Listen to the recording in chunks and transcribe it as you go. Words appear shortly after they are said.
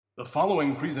The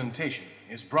following presentation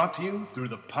is brought to you through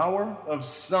the power of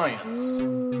science.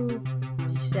 Ooh,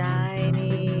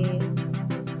 shiny.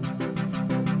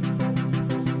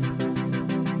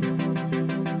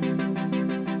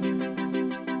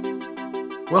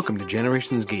 Welcome to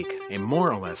Generations Geek, a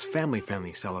more or less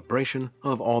family-friendly celebration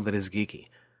of all that is geeky.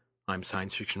 I'm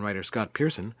science fiction writer Scott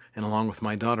Pearson, and along with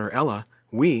my daughter Ella,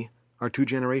 we are two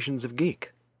generations of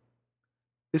geek.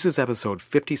 This is episode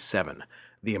 57,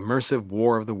 The Immersive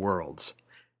War of the Worlds,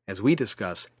 as we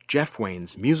discuss Jeff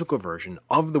Wayne's musical version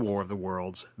of The War of the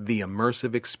Worlds, The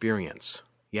Immersive Experience.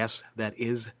 Yes, that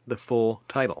is the full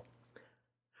title.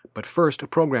 But first, a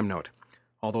program note.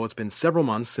 Although it's been several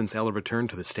months since Ella returned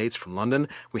to the States from London,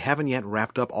 we haven't yet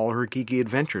wrapped up all her geeky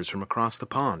adventures from across the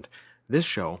pond. This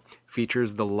show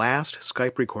features the last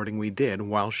Skype recording we did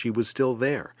while she was still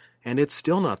there, and it's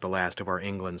still not the last of our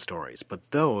England stories,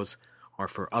 but those are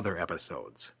for other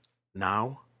episodes.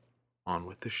 Now, on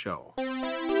with the show.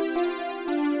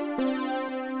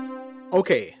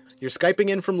 Okay, you're Skyping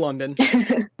in from London.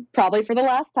 Probably for the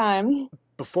last time.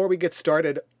 Before we get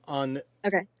started on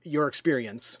Okay. your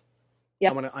experience,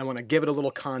 Yep. I want to give it a little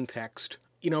context.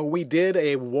 You know, we did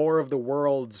a War of the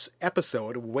Worlds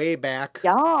episode way back,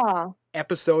 Yeah.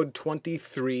 episode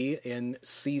 23 in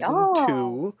season Yeah.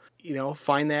 2. You know,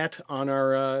 find that on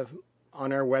our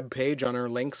webpage, on our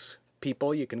links.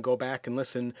 People, you can go back and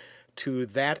listen to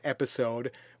that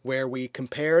episode where we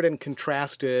compared and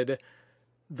contrasted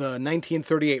the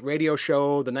 1938 radio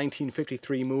show, the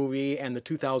 1953 movie, and the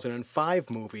 2005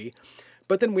 movie.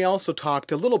 But then we also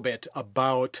talked a little bit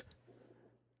about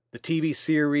the TV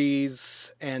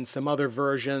series and some other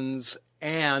versions,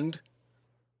 and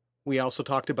we also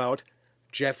talked about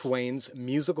Jeff Wayne's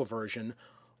musical version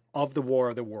of The War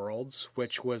of the Worlds,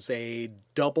 which was a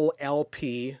double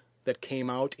LP that came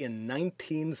out in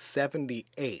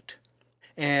 1978.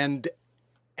 And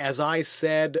as I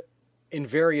said in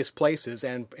various places,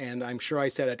 and I'm sure I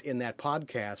said it in that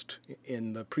podcast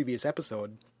in the previous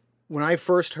episode, when I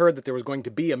first heard that there was going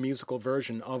to be a musical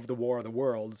version of The War of the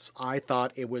Worlds, I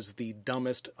thought it was the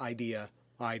dumbest idea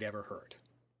I'd ever heard.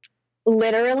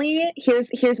 Literally,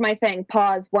 here's my thing.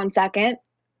 Pause 1 second.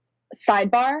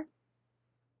 Sidebar.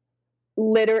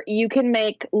 You can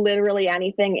make literally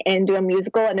anything into a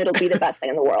musical and it'll be the best thing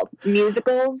in the world.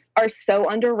 Musicals are so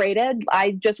underrated.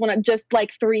 I just want to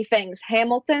like 3 things.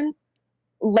 Hamilton,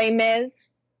 Les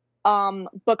Mis,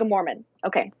 Book of Mormon.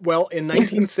 Okay. Well, in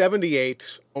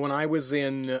 1978, when I was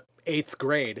in 8th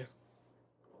grade...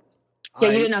 Yeah,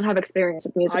 you did not have experience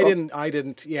with musicals. I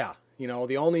didn't, yeah. You know,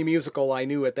 the only musical I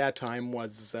knew at that time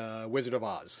was Wizard of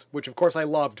Oz, which of course I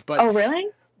loved, but... Oh, really?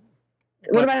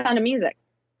 What about Sound of Music?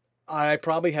 I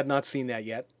probably had not seen that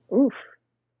yet. Oof.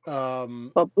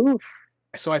 Oof.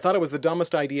 So I thought it was the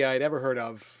dumbest idea I'd ever heard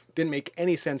of. Didn't make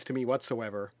any sense to me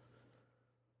whatsoever.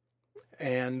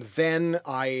 And then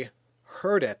I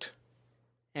heard it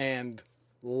and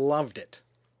loved it.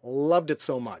 Loved it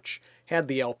so much. Had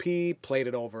the LP, played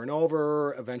it over and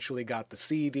over, eventually got the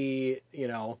CD, you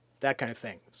know, that kind of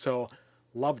thing. So,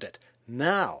 loved it.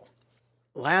 Now,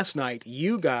 last night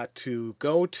you got to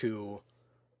go to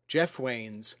Jeff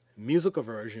Wayne's musical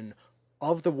version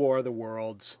of The War of the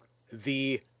Worlds,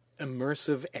 The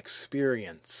Immersive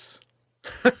Experience.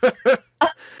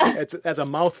 That's a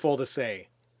mouthful to say.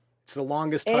 It's the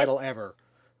longest title ever.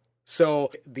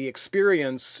 So the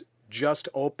experience just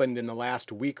opened in the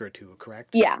last week or two, correct?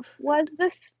 Yeah. Was the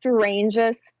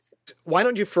strangest. Why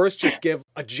don't you first just give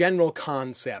a general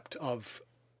concept of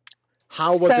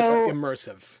how was it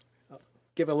immersive?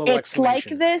 Give a little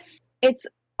explanation. It's like this. It's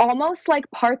almost like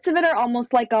parts of it are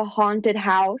almost like a haunted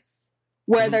house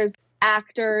where there's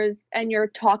actors and you're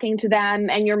talking to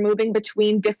them and you're moving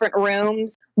between different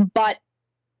rooms, but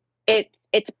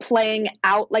it's playing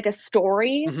out like a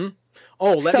story. Mm-hmm.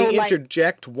 Oh, let me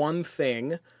interject one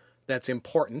thing that's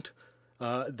important,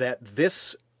 that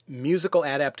this musical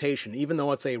adaptation, even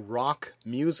though it's a rock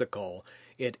musical,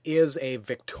 it is a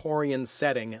Victorian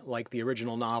setting like the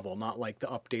original novel, not like the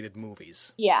updated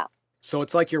movies. Yeah. So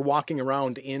it's like you're walking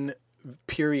around in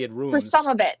period rooms. For some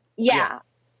of it, yeah.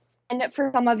 And for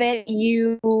some of it,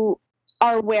 you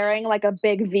are wearing like a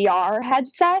big VR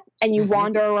headset and you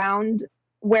wander around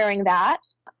wearing that.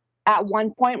 At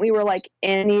one point, we were like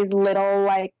in these little,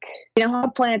 like, you know how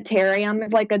a planetarium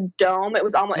is like a dome? It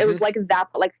was almost, it was like that,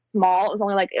 but like small. It was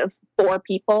only like 4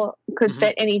 people could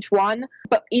fit in each one.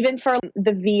 But even for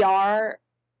the VR,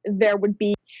 there would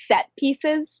be set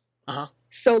pieces.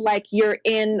 So like you're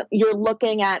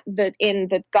looking at in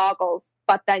the goggles,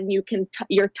 but then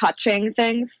you're touching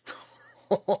things.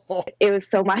 It was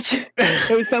so much. It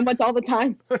was so much all the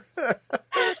time.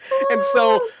 And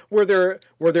so were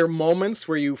there moments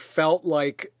where you felt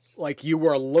like you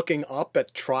were looking up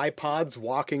at tripods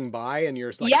walking by and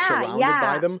you're like surrounded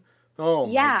by them? Oh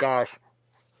my gosh.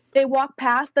 They walk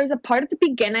past. There's a part at the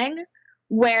beginning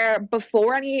where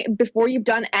before you've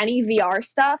done any VR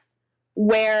stuff,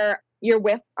 where you're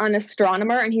with an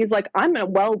astronomer and he's like,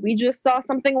 we just saw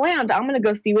something land. I'm gonna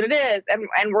go see what it is.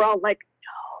 And we're all like,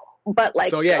 no. But like,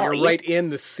 so you're right in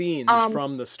the scenes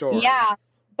from the story. Yeah.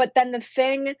 But then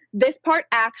this part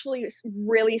actually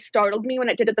really startled me when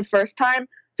it did it the first time.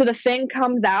 So the thing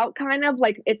comes out kind of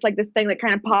like, it's like this thing that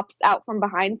kind of pops out from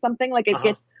behind something. Like it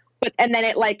gets, and then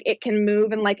it can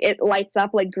move and like it lights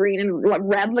up like green and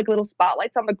red, like little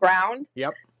spotlights on the ground.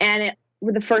 Yep. And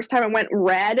the first time it went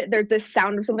red, there's this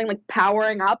sound of something like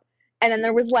powering up. And then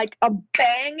there was like a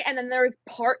bang. And then there was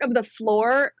part of the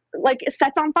floor like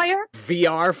sets on fire.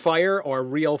 VR fire or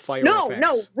real fire effects?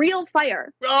 No, real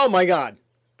fire. Oh my God.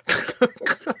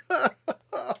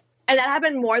 And that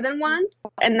happened more than once.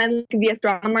 And then the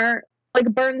astronomer like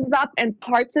burns up, and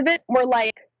parts of it were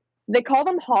like, they call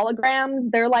them holograms.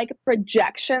 They're like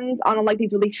projections on like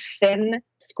these really thin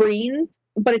screens,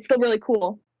 but it's still really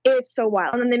cool. It's so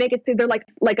wild. And then they make it so they're like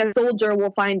a soldier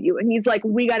will find you, and he's like,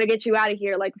 we got to get you out of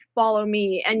here. Like, follow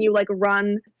me. And you like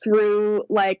run through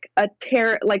like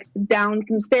like down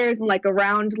some stairs and like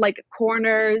around like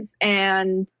corners.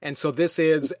 And so this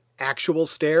is actual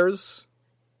stairs?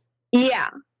 Yeah.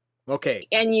 Okay.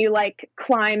 And you like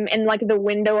climb in like the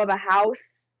window of a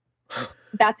house.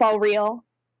 That's all real.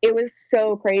 It was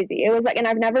so crazy. It was like, and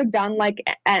I've never done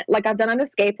I've done an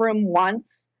escape room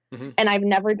once, and I've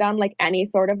never done like any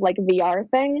sort of like VR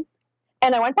thing.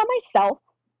 And I went by myself,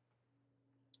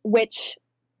 which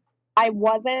I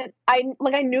knew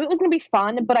it was going to be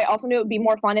fun, but I also knew it would be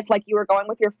more fun if like you were going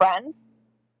with your friends.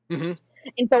 Mm-hmm.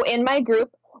 And so in my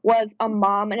group was a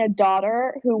mom and a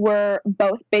daughter who were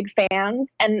both big fans,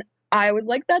 and I was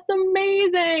like, that's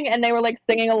amazing. And they were like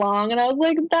singing along, and I was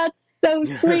like, that's so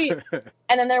sweet.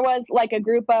 And then there was like a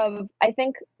group of, I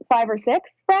think 5 or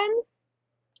 6 friends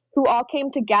who all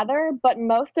came together, but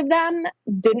most of them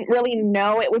didn't really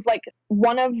know. It was like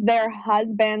one of their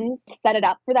husbands set it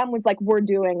up for them, was like, we're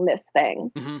doing this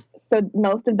thing. Mm-hmm. So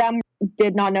most of them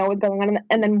did not know what was going on.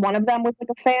 And then one of them was like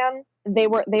a fan. They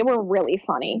were really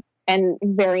funny and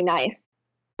very nice.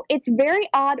 It's very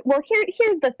odd. Well,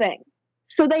 here's the thing.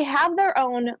 So they have their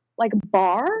own like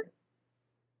bar,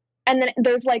 and then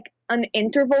there's like an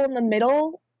interval in the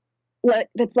middle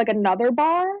that's like another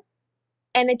bar.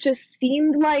 And it just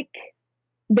seemed like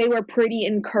they were pretty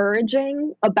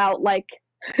encouraging about like,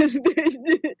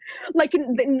 like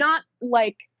not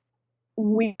like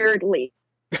weirdly,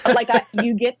 like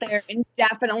you get there and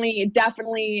definitely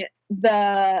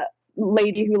the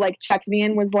lady who like checked me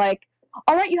in was like,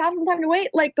 all right, you have some time to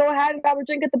wait. Like, go ahead and grab a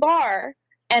drink at the bar.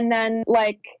 And then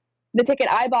like the ticket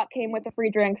I bought came with a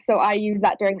free drink, so I used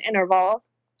that during the interval.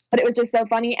 But it was just so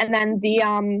funny. And then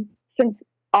the since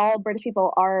all British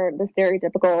people are the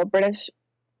stereotypical British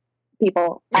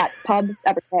people at pubs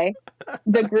every day,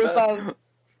 the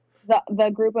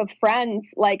group of friends,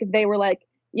 like they were like,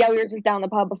 yeah, we were just down the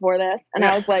pub before this, and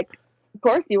I was like, of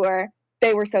course you were.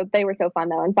 They were so fun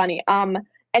though and funny. And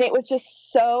it was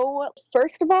just so.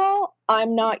 First of all,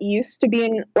 I'm not used to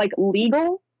being like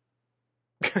legal.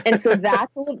 And so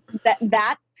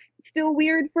that's still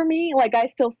weird for me. Like I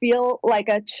still feel like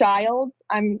a child.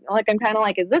 I'm kind of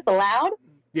like, is this allowed?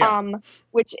 Yeah.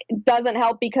 Which doesn't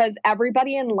help because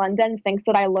everybody in London thinks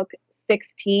that I look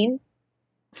 16.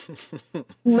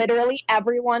 Literally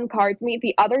everyone cards me.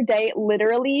 The other day,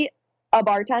 literally a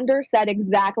bartender said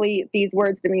exactly these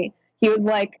words to me. He was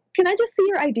like, can I just see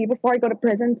your ID before I go to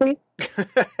prison, please?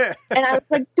 And I was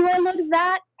like, do I look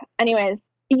that? Anyways.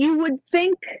 You would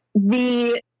think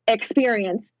the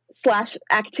experience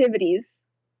 / activities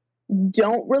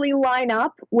don't really line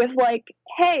up with like,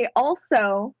 hey,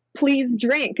 also, please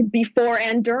drink before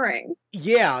and during.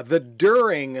 Yeah, the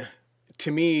during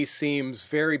to me seems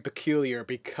very peculiar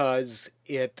because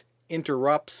it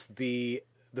interrupts the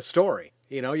story.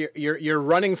 You know, you're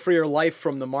running for your life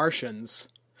from the Martians.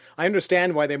 I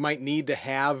understand why they might need to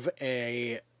have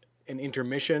an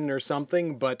intermission or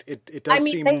something, but it does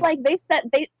seem.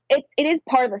 It is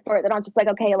part of the story. They're not just like,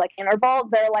 okay, like interval.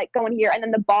 They're like going here, and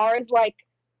then the bar is like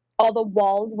all the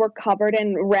walls were covered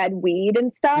in red weed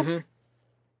and stuff,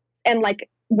 and like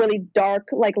really dark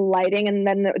like lighting, and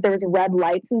then there was red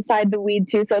lights inside the weed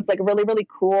too. So it's like really, really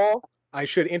cool. I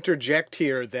should interject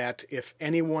here that if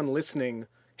anyone listening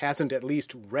hasn't at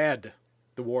least read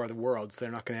The War of the Worlds,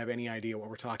 they're not going to have any idea what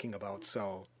we're talking about.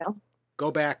 So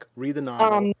go back, read the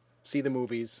novel. See the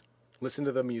movies. listen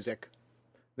to the music,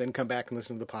 then come back and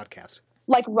listen to the podcast.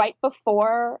 Like right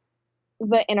before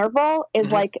the interval is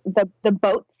like the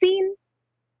boat scene.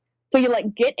 So you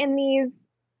like get in these,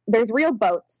 there's real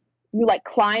boats. You like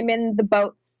climb in the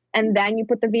boats and then you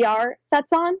put the VR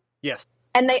sets on. Yes.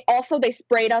 And they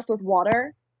sprayed us with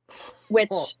water, which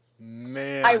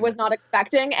man, I was not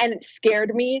expecting. And it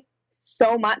scared me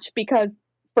so much because,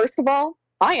 first of all,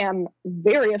 I am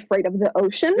very afraid of the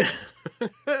ocean.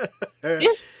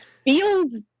 This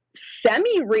feels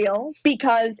semi-real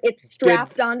because it's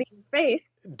strapped onto your face.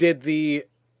 Did the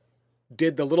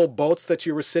little boats that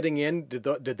you were sitting in, did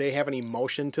they have any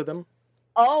motion to them?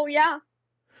 Oh, yeah.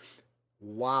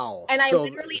 Wow. And I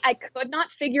could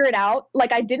not figure it out.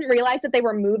 Like, I didn't realize that they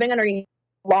were moving under a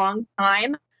long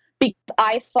time because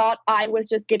I thought I was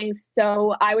getting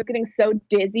so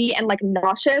dizzy and like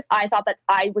nauseous. I thought that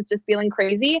I was just feeling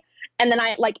crazy. And then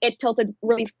it tilted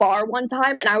really far one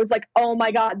time and I was like, oh my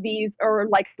God, these are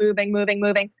like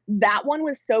moving. That one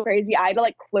was so crazy. I had to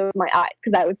like close my eyes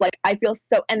because I was like, I feel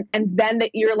so, and then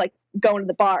you're like going to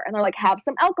the bar and they're like, have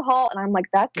some alcohol. And I'm like,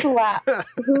 that's the last.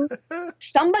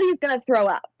 Somebody's going to throw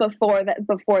up before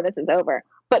this is over.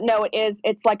 But no,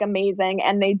 it's like amazing.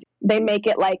 And they make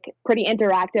it like pretty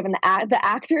interactive. And the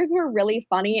actors were really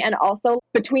funny. And also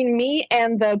between me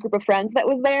and the group of friends that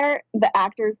was there, the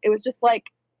actors, it was just like,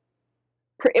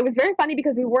 it was very funny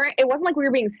because it wasn't like we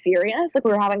were being serious, like we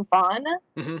were having fun.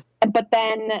 But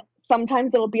then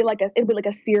sometimes it'll be like a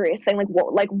serious thing.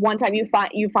 Like one time you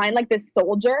find like this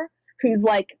soldier who's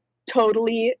like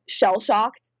totally shell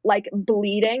shocked, like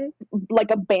bleeding, like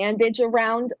a bandage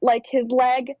around like his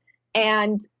leg,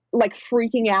 and like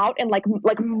freaking out and like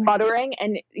muttering,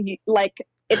 and like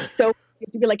it's so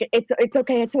to be like it's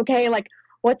okay, like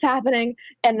what's happening?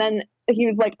 And then he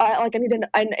was like, I need to.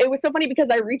 And it was so funny because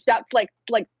I reached out to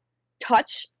like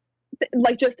touch,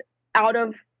 like just out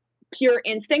of pure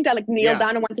instinct. I like kneeled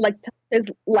down and went to like touch his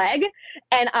leg,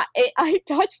 and I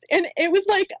touched, and it was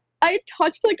like I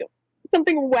touched like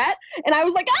something wet, and I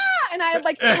was like and I had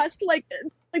like touched like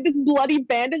this bloody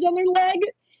bandage on their leg,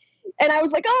 and I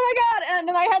was like, oh my God, and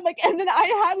then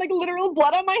I had like literal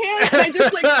blood on my hands, and I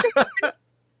just like.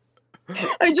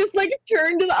 I just like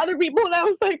turned to the other people and I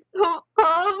was like, oh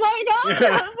my God.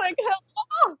 I was like,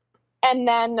 hello. And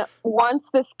then once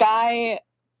this guy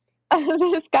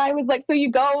was like, so you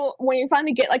go, when you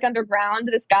finally get like underground,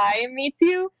 this guy meets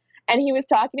you and he was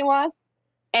talking to us.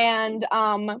 And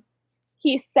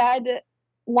he said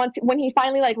once when he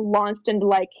finally like launched into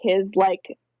like his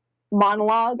like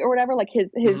monologue or whatever, like his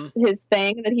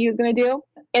thing that he was going to do,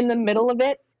 in the middle of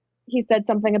it, he said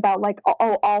something about like,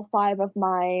 oh, all 5 of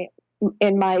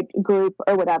in my group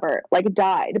or whatever like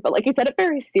died, but like he said it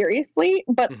very seriously,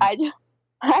 but I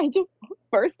just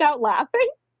burst out laughing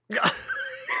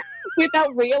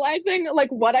without realizing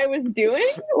like what I was doing.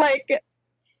 Like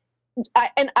I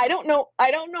don't know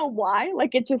why,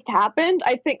 like it just happened.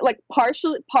 I think like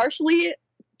partially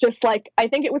just like I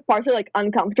think it was partially like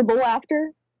uncomfortable laughter,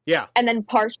 and then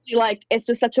partially like it's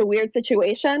just such a weird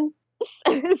situation.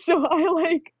 So I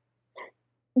like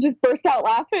just burst out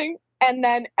laughing. And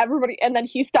then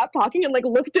he stopped talking and like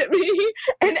looked at me,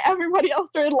 and everybody else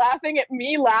started laughing at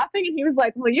me laughing. And he was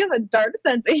like, well, you have a dark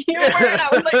sense of humor. And I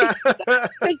was like,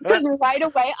 because right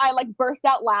away I like burst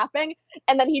out laughing.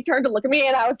 And then he turned to look at me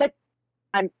and I was like,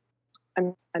 I'm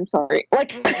sorry.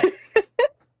 Like,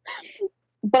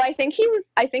 but I think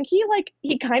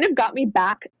he kind of got me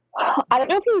back. I don't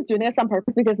know if he was doing this on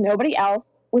purpose because nobody else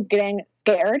was getting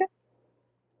scared.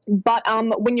 But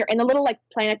when you're in the little like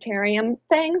planetarium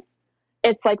things,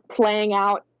 it's like playing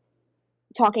out,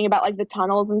 talking about like the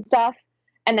tunnels and stuff.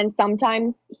 And then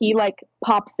sometimes he like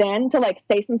pops in to like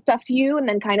say some stuff to you and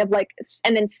then kind of like,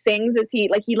 and then sings as he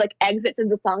exits as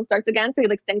the song starts again. So he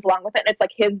like sings along with it and it's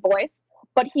like his voice.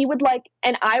 But he would like,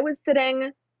 and I was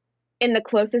sitting in the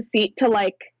closest seat to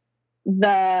like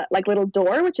the like little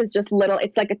door, which is just little,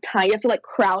 it's like a tiny, you have to like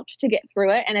crouch to get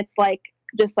through it. And it's like,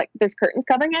 just like there's curtains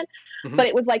covering it. But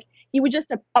it was like he would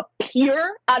just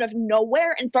appear out of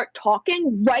nowhere and start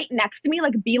talking right next to me,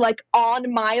 like be like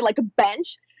on my like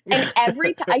bench. And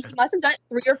every time he must have done it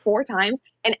 3 or 4 times,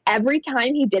 and every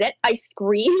time he did it I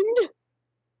screamed.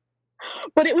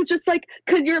 But it was just like,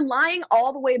 because you're lying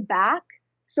all the way back,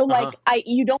 so like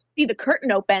you don't see the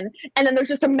curtain open, and then there's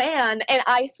just a man, and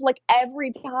I like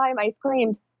every time I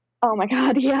screamed, oh my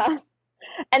God, yeah.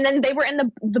 And then they were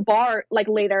in the bar like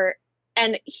later,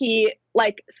 and he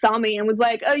like saw me and was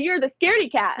like, oh, you're the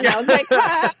scaredy cat. And I was like,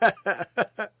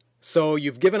 ah. So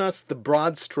you've given us the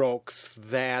broad strokes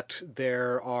that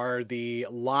there are the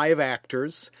live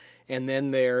actors, and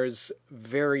then there's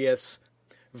various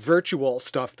virtual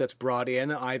stuff that's brought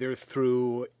in either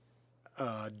through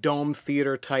dome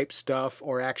theater type stuff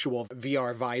or actual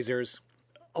VR visors,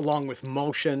 along with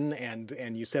motion,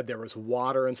 and you said there was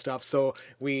water and stuff. So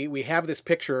we have this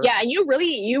picture. Yeah, and you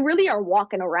really are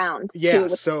walking around. Yeah, too,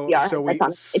 so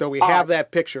VR. we have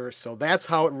that picture. So that's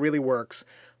how it really works.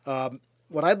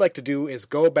 What I'd like to do is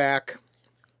go back,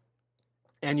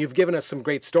 and you've given us some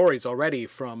great stories already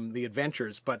from the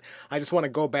adventures, but I just want to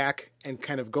go back and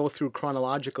kind of go through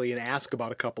chronologically and ask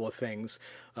about a couple of things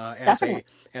as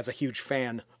a huge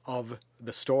fan of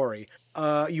the story.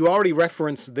 You already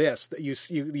referenced this, that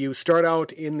you start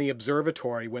out in the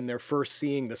observatory when they're first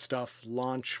seeing the stuff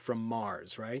launch from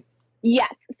Mars, right?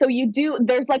 Yes. So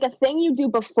there's like a thing you do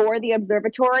before the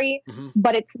observatory,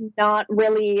 but it's not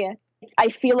really, I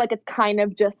feel like it's kind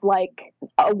of just like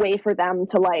a way for them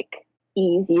to like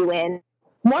ease you in.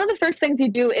 One of the first things you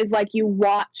do is like you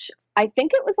watch, I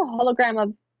think it was a hologram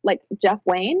of like Jeff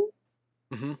Wayne.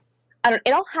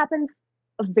 It all happens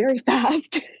very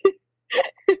fast.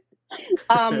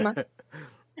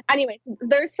 Anyways,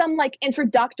 there's some like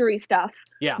introductory stuff.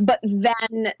 Yeah. But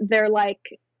then they're like,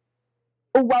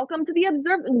 welcome to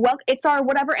the it's our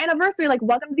whatever anniversary, like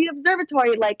welcome to the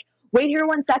observatory, like wait here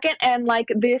 1 second and like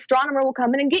the astronomer will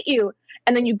come in and get you.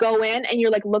 And then you go in and you're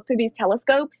like look through these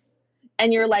telescopes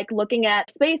and you're like looking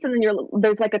at space, and then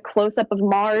there's like a close up of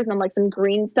Mars and like some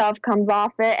green stuff comes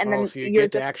off it, and then so you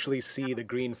get to actually see the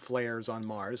green flares on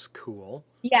Mars. Cool.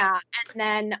 Yeah,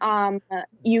 and then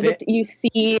you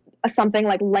see something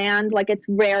like land, like it's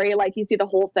very like you see the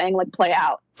whole thing like play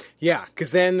out. Yeah,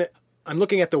 because then I'm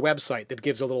looking at the website that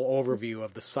gives a little overview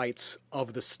of the sites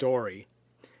of the story.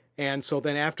 And so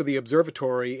then after the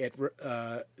observatory, it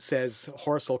says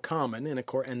Horsell Common,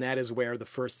 and that is where the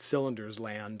first cylinders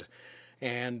land.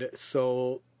 And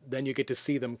so then you get to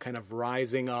see them kind of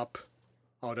rising up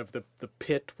out of the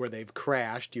pit where they've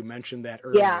crashed. You mentioned that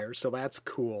earlier, so that's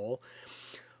cool.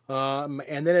 And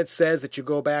then it says that you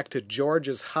go back to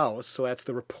George's house, so that's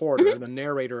the reporter, the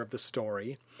narrator of the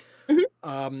story.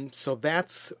 So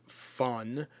that's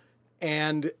fun.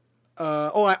 And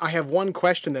I have one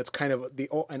question that's kind of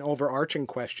an overarching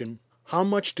question. How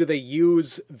much do they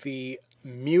use the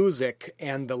music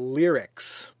and the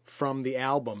lyrics from the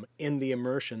album in the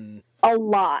immersion? A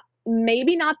lot.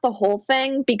 Maybe not the whole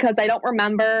thing, because I don't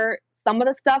remember some of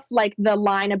the stuff, like the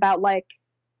line about like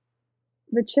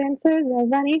the chances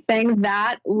of anything.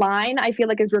 That line I feel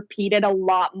like is repeated a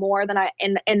lot more than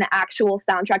in the actual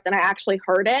soundtrack than I actually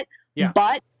heard it. Yeah.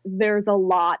 But there's a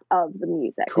lot of the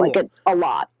music. Cool. Like it's a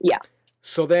lot. Yeah.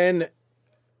 So then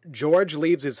George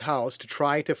leaves his house to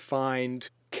try to find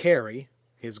Carrie,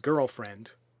 his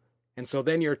girlfriend. And so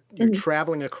then you're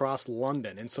traveling across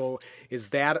London. And so is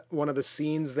that one of the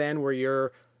scenes then where you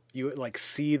like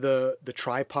see the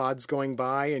tripods going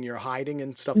by and you're hiding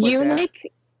and stuff like that?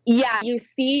 You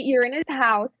see you're in his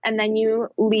house and then you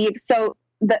leave. So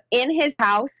in his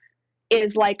house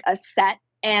is like a set,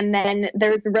 and then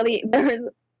there's for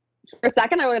a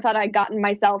second I really thought I'd gotten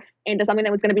myself into something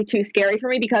that was going to be too scary for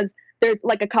me, because there's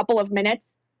like a couple of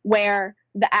minutes where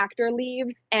the actor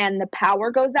leaves and the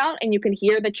power goes out and you can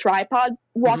hear the tripod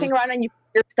walking around and you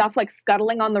hear stuff like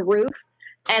scuttling on the roof,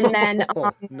 and then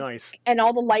nice, and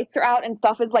all the lights are out and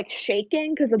stuff is like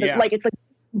shaking because of the like it's like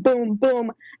boom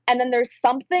boom, and then there's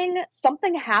something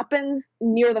happens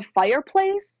near the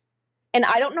fireplace, and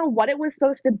I don't know what it was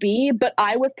supposed to be, but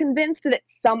I was convinced that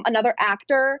another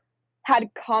actor had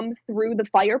come through the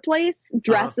fireplace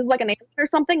dressed as like an alien or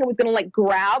something and was gonna like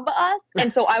grab us.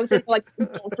 And so I was like,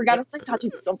 don't forget us like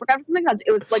touches, don't forget us something.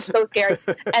 It was like so scary.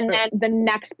 And then the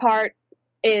next part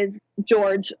is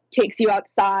George takes you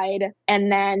outside,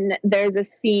 and then there's a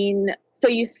scene. So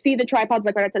you see the tripods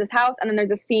like right outside his house, and then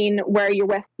there's a scene where you're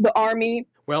with the army.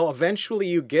 Well, eventually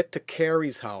you get to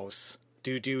Carrie's house.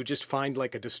 Do you just find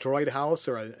like a destroyed house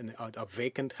or a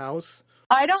vacant house?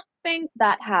 I don't think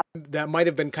that happened. That might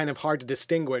have been kind of hard to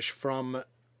distinguish from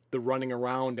the running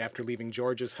around after leaving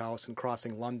George's house and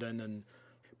crossing London.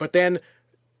 But then,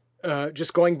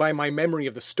 just going by my memory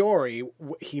of the story,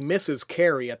 he misses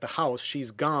Carrie at the house.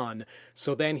 She's gone.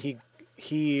 So then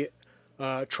he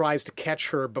tries to catch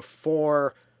her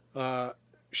before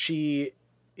she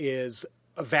is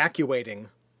evacuating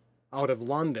out of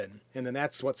London. And then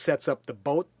that's what sets up the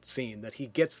boat scene, that he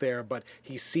gets there, but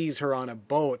he sees her on a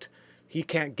boat. He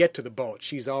can't get to the boat.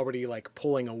 She's already like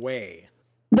pulling away.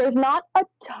 There's not a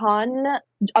ton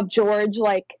of George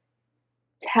like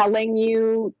telling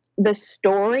you the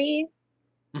story.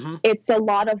 It's a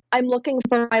lot of, I'm looking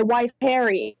for my wife,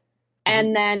 Harry.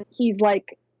 And then he's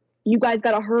like, you guys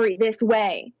got to hurry this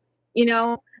way, you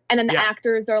know? And then the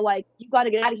actors are like, you got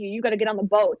to get out of here. You got to get on the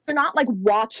boat. So not like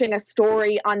watching a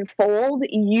story unfold.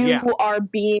 You are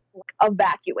being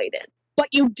evacuated. But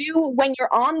you do, when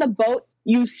you're on the boat,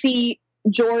 you see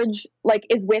George like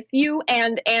is with you,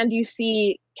 and you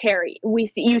see Carrie.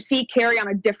 You see Carrie on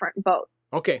a different boat.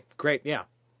 Okay, great, yeah.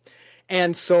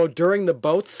 And so during the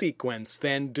boat sequence,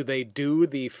 then do they do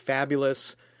the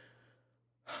fabulous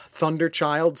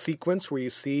Thunderchild sequence where you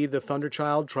see the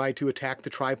Thunderchild try to attack the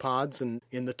tripods in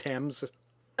the Thames?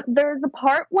 There's a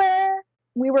part where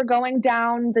we were going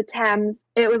down the Thames.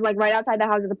 It was like right outside the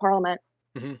Houses of Parliament.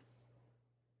 Mm-hmm.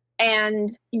 And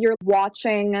you're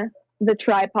watching the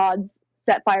tripods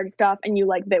set fire to stuff, and you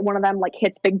like that one of them like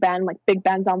hits Big Ben, like Big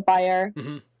Ben's on fire.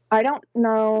 Mm-hmm. I don't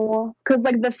know, because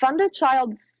like the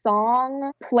Thunderchild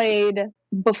song played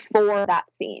before that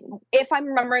scene. If I'm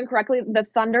remembering correctly, the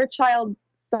Thunderchild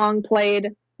song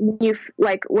played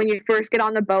when you first get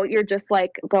on the boat. You're just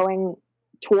like going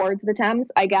towards the Thames,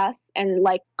 I guess, and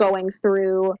like going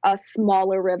through a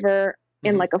smaller river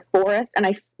in like a forest. And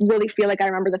I really feel like I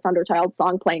remember the Thunderchild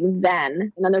song playing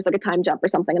then, and then there's like a time jump or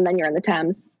something, and then you're in the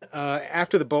Thames.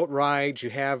 After the boat ride, you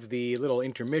have the little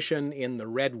intermission in the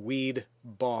Red Weed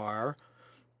Bar.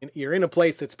 You're in a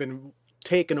place that's been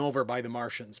taken over by the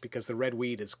Martians because the red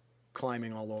weed is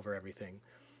climbing all over everything.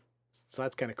 So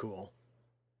that's kind of cool.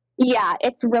 Yeah,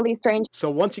 it's really strange. So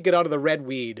once you get out of the red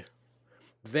weed,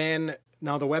 then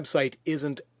now the website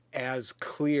isn't as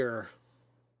clear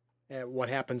what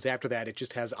happens after that. It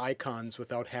just has icons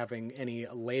without having any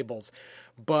labels.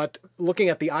 But looking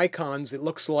at the icons, it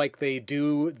looks like they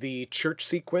do the church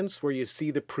sequence where you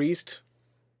see the priest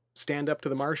stand up to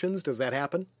the Martians. Does that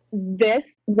happen?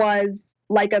 This was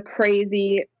like a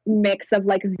crazy mix of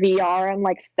like VR and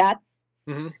like sets.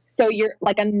 Mm-hmm. So you're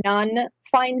like a nun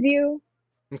finds you.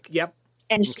 Yep.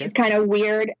 And she's kind of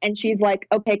weird, and she's like,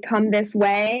 okay, come this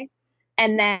way.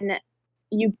 And then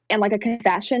you in like a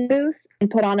confession booth and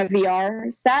put on a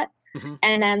VR set. Mm-hmm.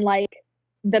 And then like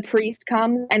the priest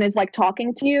comes and is like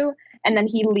talking to you, and then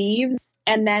he leaves,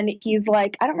 and then he's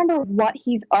like, I don't remember what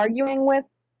he's arguing with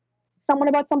someone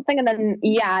about something, and then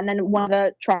one of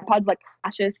the tripods like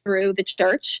crashes through the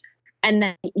church, and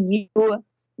then you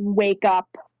wake up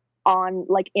on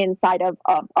like inside of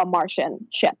a Martian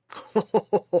ship.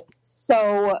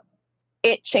 So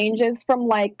it changes from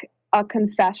like a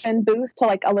confession booth to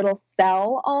like a little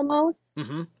cell almost.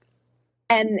 Mm-hmm.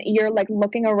 And you're like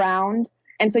looking around,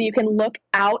 and so you can look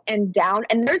out and down,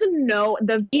 and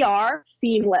the VR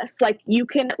seamless. Like you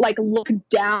can like look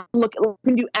down, you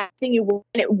can do anything you want,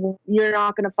 and you're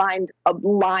not going to find a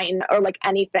line or like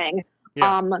anything.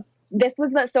 Yeah.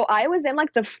 So I was in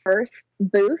like the first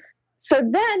booth. So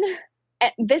then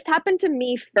this happened to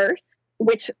me first,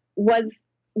 which was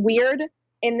weird.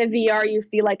 In the VR, you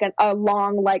see like a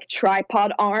long like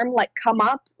tripod arm like come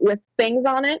up with things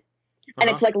on it, and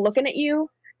it's like looking at you,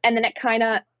 and then it kind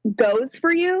of goes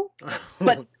for you.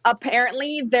 But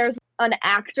apparently there's an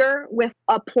actor with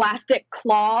a plastic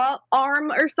claw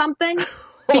arm or something,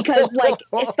 because like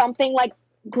if something like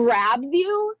grabs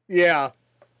you. Yeah.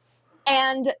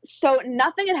 And so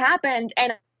nothing had happened,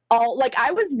 and all like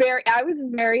I was very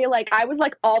like I was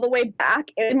like all the way back.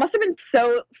 It must have been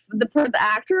the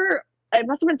actor. It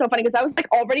must have been so funny because I was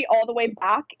like already all the way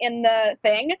back in the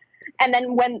thing, and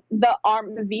then when the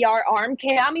VR arm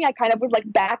came at me, I kind of was like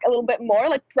back a little bit more,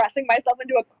 like pressing myself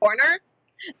into a corner,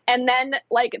 and then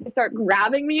like they start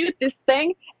grabbing me with this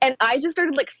thing, and I just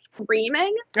started like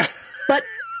screaming. But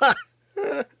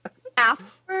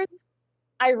afterwards,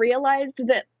 I realized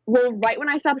that right when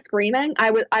I stopped screaming,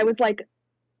 I was like,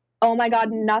 oh my god,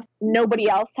 nobody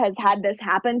else has had this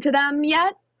happen to them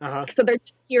yet. So they're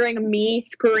just hearing me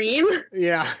scream.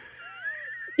 Yeah.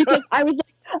 Because I was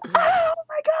like, oh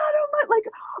my god.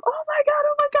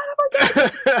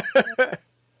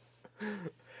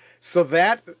 So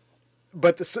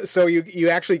you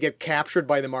actually get captured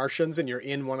by the Martians, and you're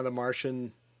in one of the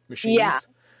Martian machines. Yeah.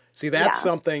 See, that's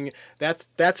something that's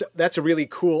a really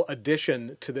cool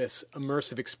addition to this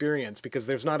immersive experience, because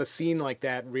there's not a scene like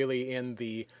that really in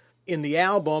the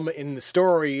album, in the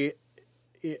story.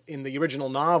 In the original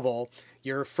novel,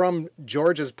 you're from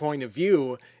George's point of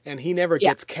view, and he never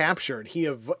gets captured. He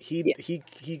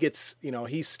gets,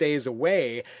 he stays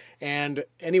away, and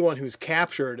anyone who's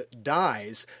captured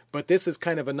dies. But this is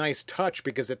kind of a nice touch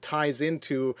because it ties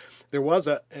into, there was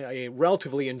a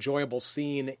relatively enjoyable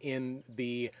scene in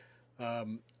the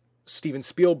Steven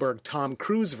Spielberg Tom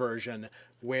Cruise version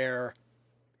where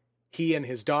he and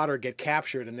his daughter get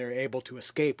captured, and they're able to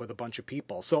escape with a bunch of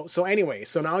people. So anyway,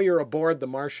 so now you're aboard the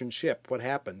Martian ship. What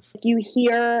happens? You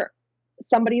hear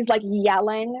somebody's like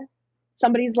yelling.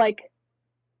 Somebody's like,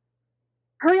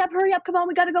 hurry up, come on,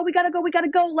 we gotta go,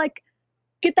 like,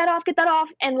 get that off.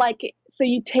 And like, so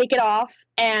you take it off,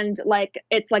 and like,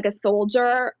 it's like a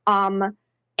soldier,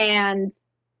 and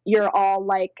you're all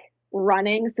like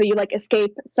running, so you like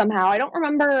escape somehow. I don't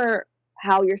remember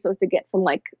how you're supposed to get from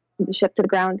like the ship to the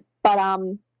ground, but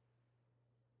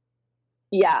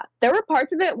yeah, there were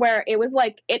parts of it where it was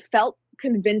like it felt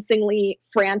convincingly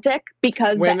frantic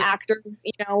because the actors,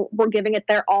 you know, were giving it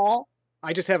their all.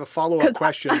 I just have a follow-up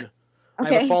question. Okay.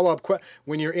 I have a follow-up question.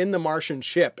 When you're in the Martian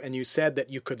ship and you said that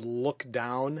you could look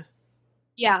down.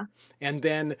 Yeah. And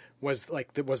then was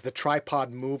the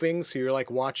tripod moving, so you're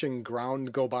like watching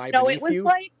ground go by no, beneath it was you?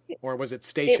 like, or was it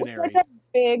stationary? It was like a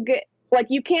big, like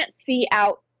you can't see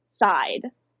outside.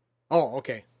 Oh,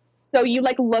 okay. So you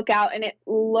like look out and it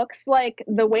looks like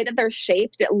the way that they're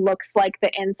shaped, it looks like the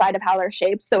inside of how they're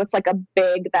shaped. So it's like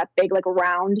that big like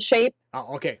round shape.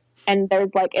 Oh, okay. And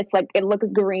there's like, it's like, it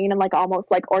looks green and like almost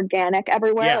like organic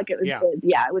everywhere. Yeah, like it was,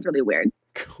 yeah. It was really weird.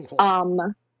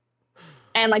 Cool.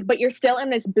 And like, but you're still in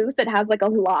this booth that has like a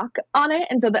lock on it.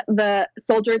 And so the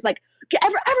soldier is like,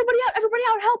 everybody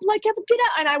out, help, like get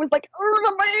out. And I was like,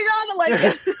 oh my God, like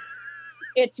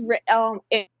it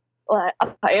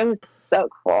was so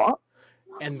cool.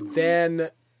 And then,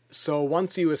 so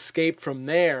once you escape from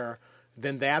there,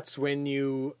 then that's when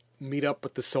you meet up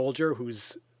with the soldier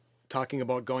who's talking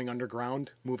about going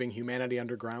underground, moving humanity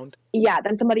underground. Yeah,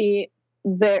 then somebody,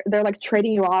 they're like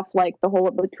trading you off like the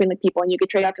whole between the people, and you could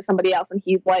trade off to somebody else, and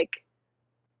he's like,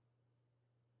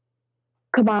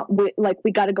 come on, we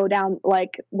got to go down,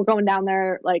 like we're going down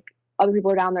there, like other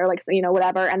people are down there, like, so, you know,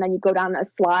 whatever. And then you go down a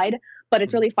slide, but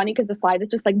it's really funny because the slide is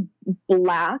just like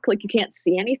black, like you can't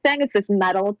see anything. It's this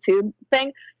metal tube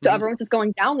thing, so everyone's just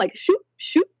going down like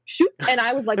shoot, and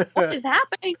I was like, what is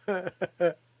happening?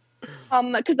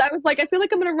 Because I was like, I feel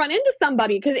like I'm gonna run into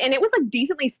somebody, and it was like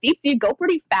decently steep, so you go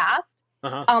pretty fast.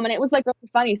 And it was like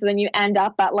really funny. So then you end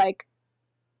up at like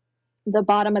the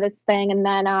bottom of this thing, and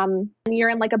then you're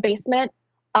in like a basement,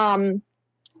 and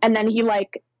then he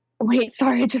like, wait,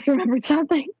 sorry, I just remembered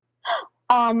something.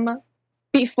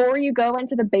 Before you go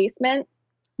into the basement,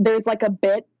 there's like a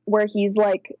bit where he's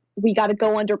like, we got to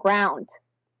go underground,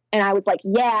 and I was like,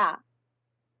 yeah.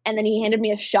 And then he handed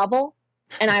me a shovel,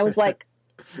 and I was like,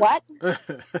 what? And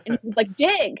he was like,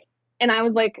 dig. And I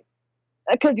was like,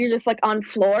 because you're just like on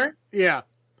floor. Yeah.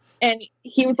 And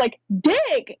he was like,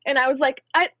 dig. And I was like,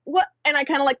 what? And I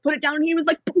kind of like put it down, and he was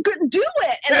like, do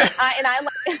it. And I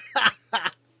like,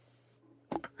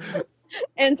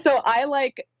 and so I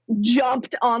like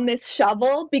jumped on this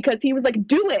shovel because he was like,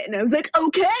 do it. And I was like,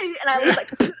 okay. And I was like,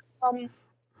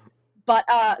 but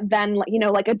then, you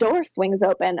know, like a door swings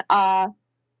open. So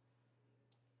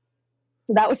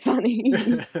that was funny.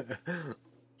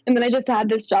 And then I just had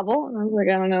this shovel, and I was like,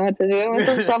 I don't know what to do with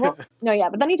this shovel. No, yeah,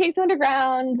 but then he takes you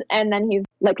underground, and then he's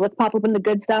like, let's pop open the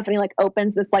good stuff, and he like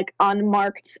opens this like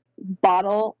unmarked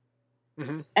bottle,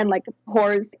 and like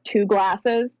pours 2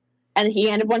 glasses, and he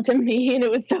handed one to me, and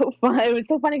it was so fun. It was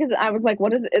so funny because I was like,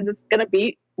 what is this gonna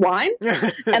be wine?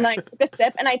 And I took a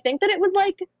sip, and I think that it was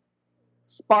like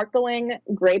sparkling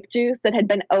grape juice that had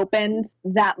been opened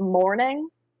that morning.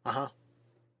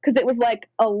 Because it was like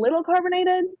a little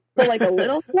carbonated, but like a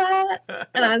little flat.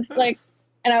 And I was like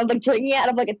drinking it out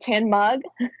of like a tin mug.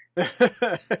 And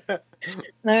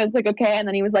I was like, okay. And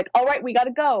then he was like, all right, we got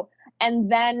to go.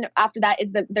 And then after that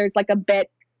there's like a bit,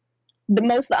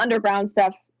 most of the underground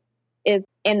stuff is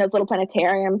in those little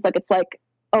planetariums. Like it's like,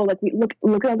 oh, like we look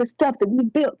at all the stuff that we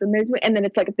built. And then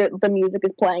it's like the music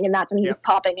is playing, and that's when he was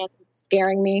popping in,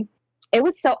 scaring me. It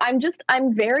was so, I'm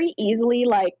very easily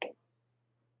like,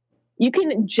 you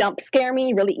can jump scare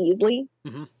me really easily,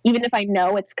 even if I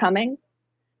know it's coming.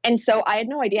 And so I had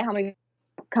no idea how many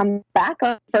come back.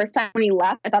 The first time when he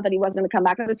left, I thought that he wasn't going to come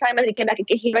back another time. And then he came back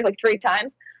like 3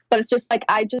 times. But it's just like,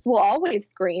 I just will always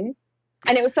scream.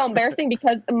 And it was so embarrassing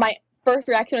because my first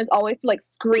reaction is always to like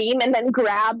scream and then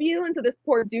grab you. And so this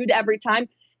poor dude, every time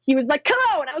he was like,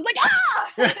 "Hello," and I was like,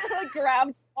 "Ah!" And I like grabbed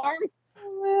his arm.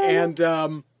 And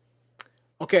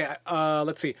okay,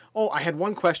 let's see. Oh, I had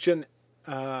one question.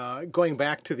 Going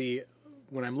back to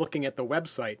when I'm looking at the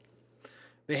website,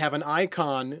 they have an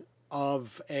icon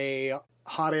of a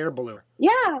hot air balloon.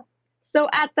 Yeah. So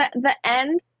at the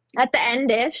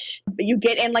end-ish, you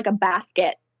get in like a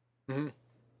basket.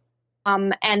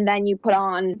 And then you put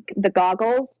on the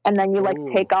goggles, and then you like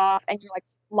take off, and you're like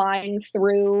flying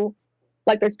through,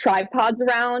 like there's tripods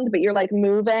around, but you're like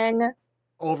moving.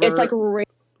 It's like really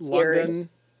London. Weird.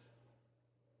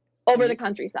 Over the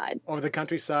countryside. Over the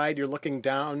countryside, you're looking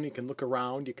down. You can look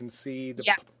around. You can see the.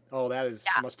 Yeah. Oh, that is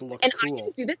must have looked and cool. I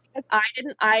didn't do this because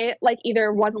I like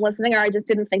either wasn't listening or I just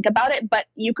didn't think about it. But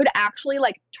you could actually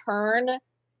like turn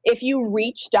if you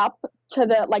reached up to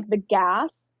the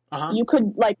gas. You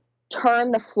could like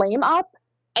turn the flame up,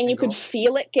 and you could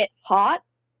feel it get hot.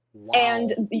 Wow.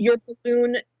 And your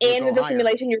balloon in go the higher.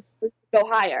 simulation, you're supposed to go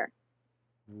higher.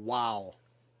 Wow.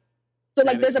 So That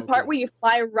like is there's so a part cool. where you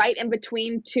fly right in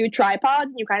between two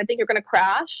tripods and you kind of think you're going to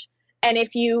crash. And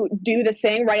if you do the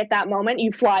thing right at that moment,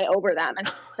 you fly over them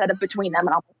instead of between them and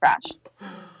almost crash.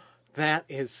 That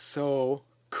is so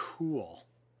cool.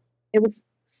 It was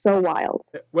so wild.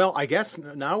 Well, I guess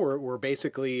now we're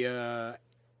basically at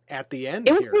the end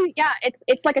It was here. pretty, yeah,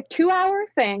 it's like a 2-hour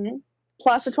thing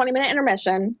plus a 20-minute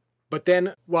intermission. But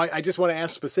then, well, I just want to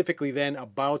ask specifically then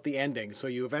about the ending. So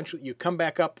you come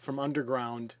back up from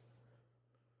underground,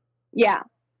 Yeah.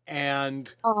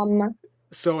 and Um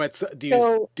so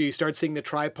do you start seeing the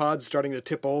tripods starting to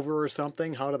tip over or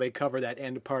something? How do they cover that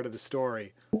end part of the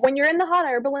story? when you're in the hot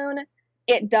air balloon,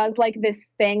 it does like this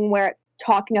thing where it's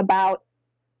talking about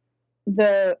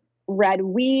the red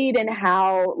weed and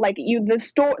how like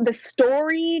the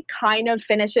story kind of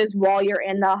finishes while you're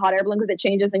in the hot air balloon because it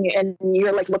changes and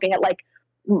you're like looking at like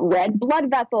red blood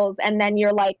vessels, and then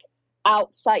you're like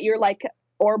outside, you're like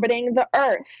orbiting the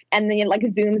Earth, and then it like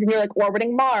zooms and you're like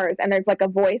orbiting Mars, and there's like a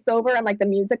voiceover and like the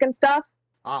music and stuff.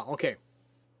 Okay.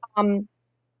 So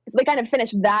they kind of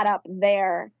finish that up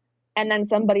there, and then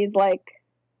somebody's like,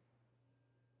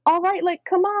 all right, like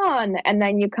come on, and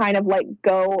then you kind of like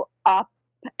go up,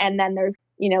 and then there's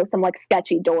some like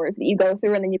sketchy doors that you go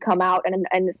through, and then you come out,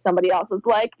 and somebody else is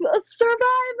like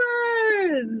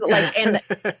survivors like in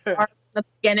the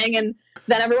beginning, and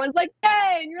then everyone's like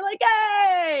yay, and you're like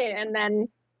yay, and then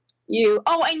you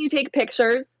take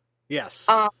pictures Yes.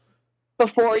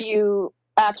 before you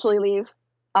actually leave,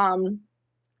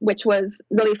 which was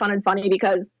really fun and funny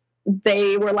because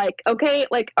they were like, okay,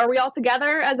 like, are we all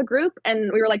together as a group?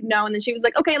 And we were like, no. And then she was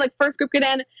like, okay, like first group get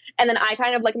in. And then I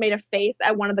kind of like made a face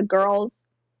at one of the girls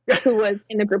who was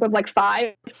in the group of like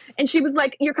 5. And she was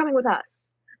like, you're coming with us.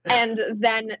 And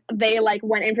then they like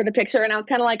went in for the picture, and I was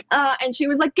kind of like, and she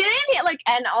was like, get in here. Like,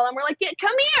 and all of them were like,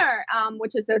 come here.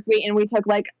 Which is so sweet. And we took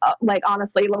like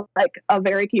honestly, like a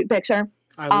very cute picture.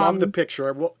 I love the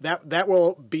picture. That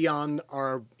will be on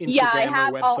our Instagram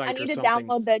or website I need or to something.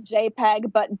 download the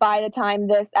JPEG, but by the time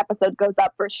this episode goes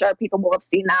up, for sure, people will have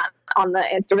seen that on the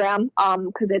Instagram,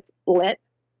 because it's lit.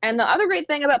 And the other great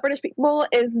thing about British people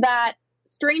is that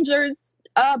strangers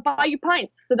buy you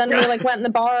pints. So then we like went in the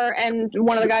bar, and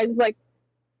one of the guys was like,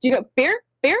 "Do you go beer?"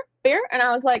 And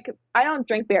I was like, "I don't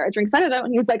drink beer. I drink cider though."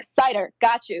 And he was like, "Cider,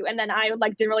 got you." And then I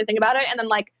like didn't really think about it. And then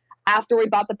like after we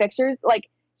bought the pictures, like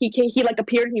he like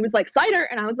appeared and he was like cider,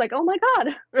 and I was like, "Oh my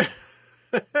god."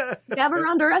 Never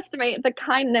underestimate the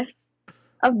kindness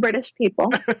of British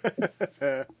people.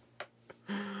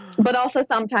 But also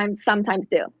sometimes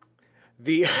do.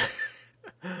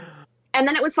 And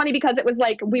then it was funny because it was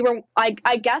like I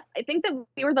think that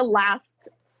we were the last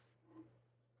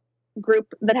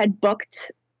group that had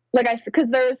booked, because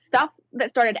there's stuff that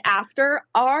started after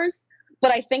ours,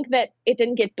 but I think that it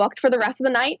didn't get booked for the rest of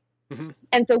the night. Mm-hmm.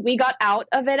 And so we got out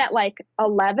of it at like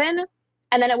 11,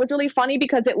 and then it was really funny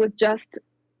because it was just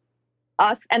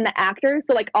us and the actors.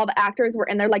 So like all the actors were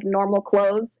in their like normal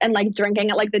clothes and like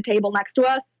drinking at like the table next to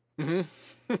us. Mm-hmm.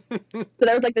 So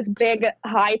there was like this big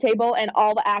high table, and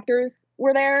all the actors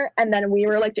were there, and then we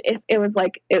were like, it was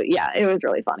like, it was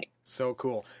really funny. So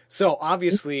cool. So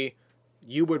obviously,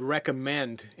 you would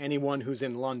recommend anyone who's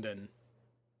in London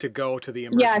to go to the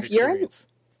immersive experience.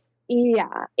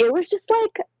 It was just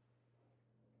like,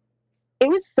 it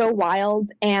was so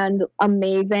wild and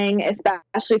amazing,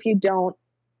 especially if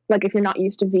you're not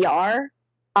used to VR.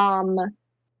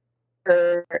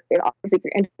 Or obviously if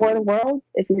you're into more of the worlds,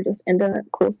 if you're just into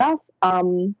cool stuff. I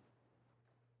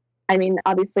mean,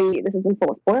 obviously this isn't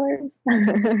full of spoilers,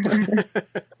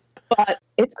 but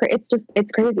it's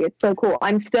crazy. It's so cool.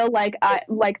 I'm still like,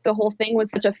 the whole thing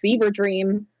was such a fever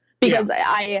dream because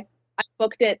I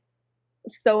booked it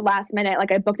so last minute.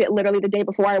 Like I booked it literally the day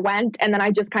before I went, and then I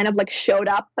just kind of like showed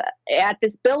up at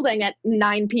this building at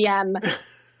 9 p.m.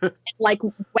 and like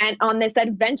went on this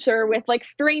adventure with like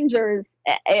strangers.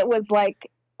 It was like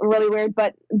really weird,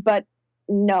 but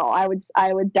no, I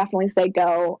would definitely say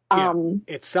go.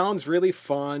 It sounds really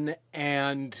fun,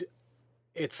 and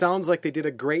it sounds like they did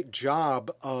a great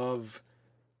job of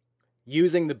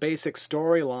using the basic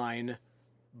storyline,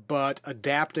 but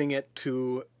adapting it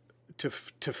to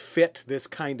fit this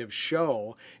kind of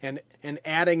show, and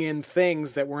adding in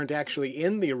things that weren't actually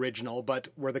in the original, but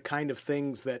were the kind of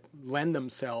things that lend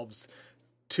themselves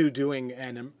to doing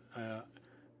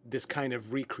this kind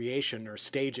of recreation or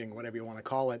staging, whatever you want to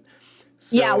call it.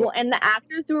 So, yeah, well, and the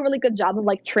actors do a really good job of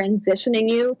like transitioning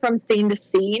you from scene to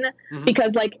scene, mm-hmm.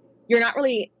 because like you're not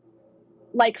really,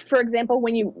 like, for example,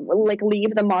 when you like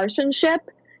leave the Martian ship,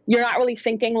 you're not really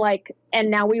thinking like,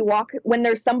 and now we walk when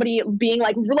there's somebody being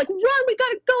like, we're like, run, we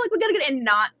gotta go, like we gotta get, and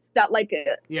not stop, like,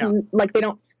 like they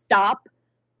don't stop.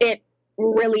 It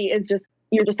really is just,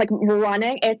 you're just like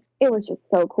running. It was just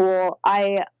so cool.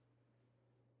 I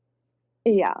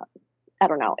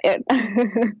don't know.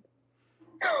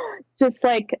 Just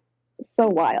like so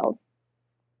wild.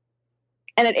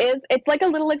 And it's like a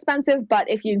little expensive, but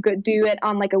if you could do it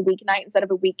on like a weeknight instead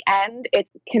of a weekend, it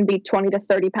can be 20 to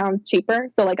 30 pounds cheaper.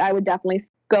 So like I would definitely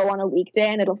go on a weekday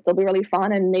and it'll still be really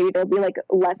fun. And maybe there'll be like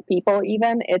less people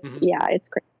even. It's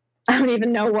crazy. I don't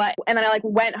even know what. And then I like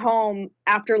went home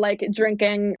after like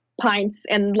drinking pints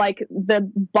and like the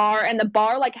bar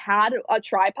like had a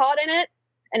tripod in it.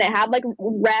 And it had like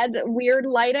red weird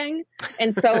lighting.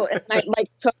 And so I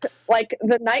like took like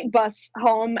the night bus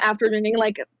home after drinking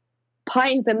like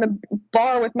pints in the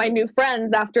bar with my new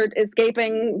friends after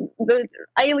escaping the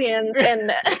aliens.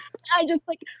 And I just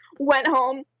like went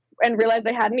home and realized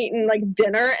I hadn't eaten like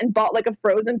dinner and bought like a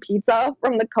frozen pizza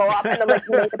from the co-op and then like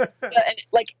made a pizza and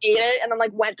like ate it and then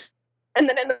like went. And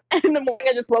then in the morning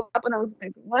I just woke up and I was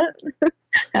like, what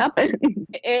happened?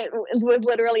 It was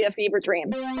literally a fever dream.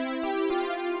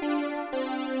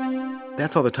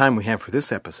 That's all the time we have for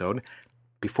this episode.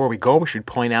 Before we go, we should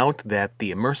point out that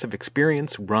the immersive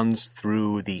experience runs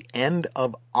through the end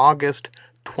of August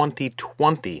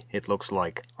 2020, it looks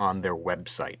like, on their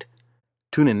website.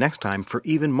 Tune in next time for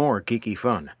even more geeky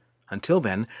fun. Until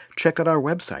then, check out our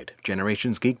website,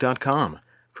 generationsgeek.com,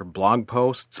 for blog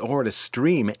posts or to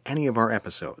stream any of our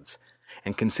episodes.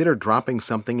 And consider dropping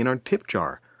something in our tip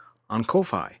jar on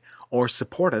Ko-Fi, or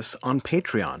support us on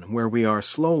Patreon, where we are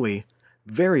slowly,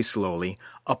 very slowly,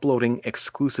 uploading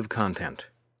exclusive content.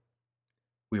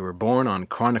 We were born on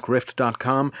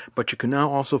chronicrift.com, but you can now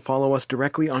also follow us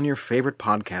directly on your favorite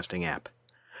podcasting app.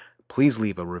 Please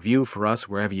leave a review for us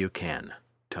wherever you can.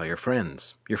 Tell your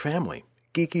friends, your family,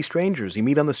 geeky strangers you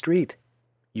meet on the street.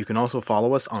 You can also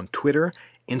follow us on Twitter,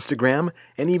 Instagram,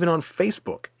 and even on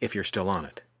Facebook if you're still on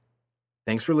it.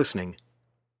 Thanks for listening,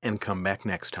 and come back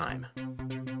next time.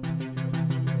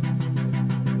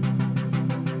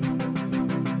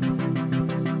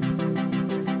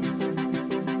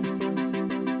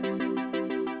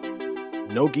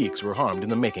 No geeks were harmed in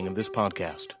the making of this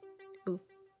podcast. Ooh,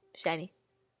 shiny.